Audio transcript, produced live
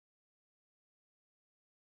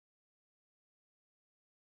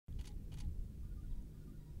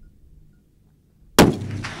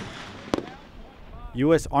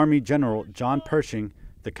U.S. Army General John Pershing,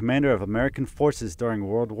 the commander of American forces during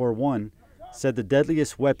World War I, said the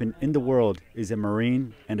deadliest weapon in the world is a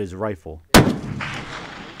Marine and his rifle.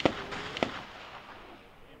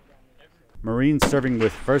 Marines serving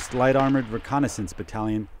with 1st Light Armored Reconnaissance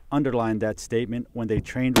Battalion underlined that statement when they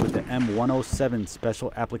trained with the M107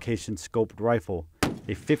 Special Application Scoped Rifle,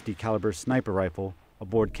 a .50 caliber sniper rifle,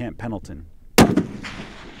 aboard Camp Pendleton.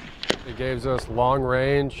 It gives us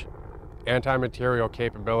long-range anti-material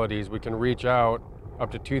capabilities. We can reach out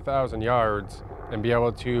up to 2,000 yards and be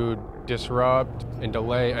able to disrupt and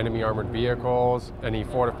delay enemy armored vehicles, any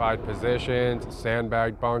fortified positions,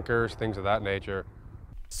 sandbag bunkers, things of that nature.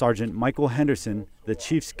 Sergeant Michael Henderson, the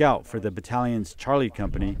chief scout for the battalion's Charlie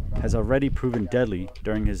Company, has already proven deadly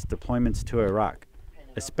during his deployments to Iraq,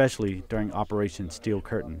 especially during Operation Steel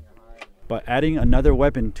Curtain. But adding another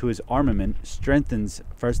weapon to his armament strengthens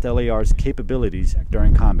 1st LAR's capabilities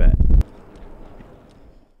during combat.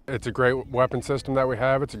 It's a great weapon system that we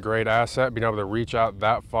have. It's a great asset, being able to reach out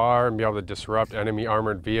that far and be able to disrupt enemy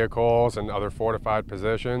armored vehicles and other fortified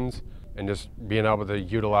positions, and just being able to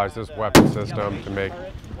utilize this weapon system to make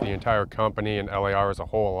the entire company and LAR as a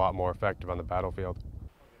whole a lot more effective on the battlefield.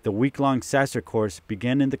 The week-long Sasser course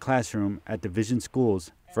began in the classroom at Division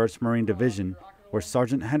School's 1st Marine Division, where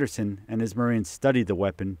Sergeant Henderson and his Marines studied the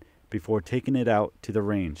weapon before taking it out to the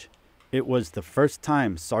range. It was the first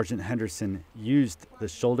time Sergeant Henderson used the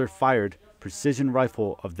shoulder-fired precision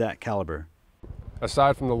rifle of that caliber.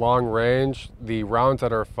 Aside from the long range, the rounds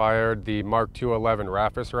that are fired, the Mark 211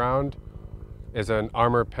 Rafis round, is an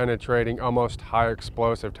armor-penetrating, almost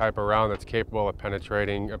high-explosive type of round that's capable of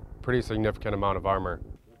penetrating a pretty significant amount of armor.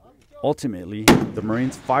 Ultimately, the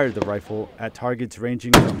Marines fired the rifle at targets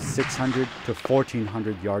ranging from 600 to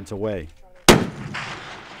 1,400 yards away.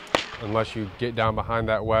 Unless you get down behind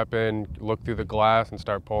that weapon, look through the glass and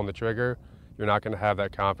start pulling the trigger, you're not going to have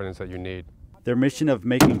that confidence that you need. Their mission of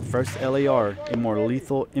making 1st LAR a more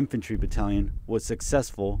lethal infantry battalion was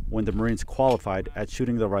successful when the Marines qualified at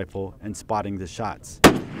shooting the rifle and spotting the shots.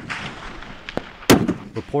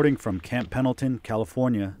 Reporting from Camp Pendleton,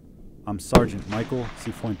 California, I'm Sergeant Michael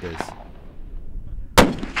Cifuentes.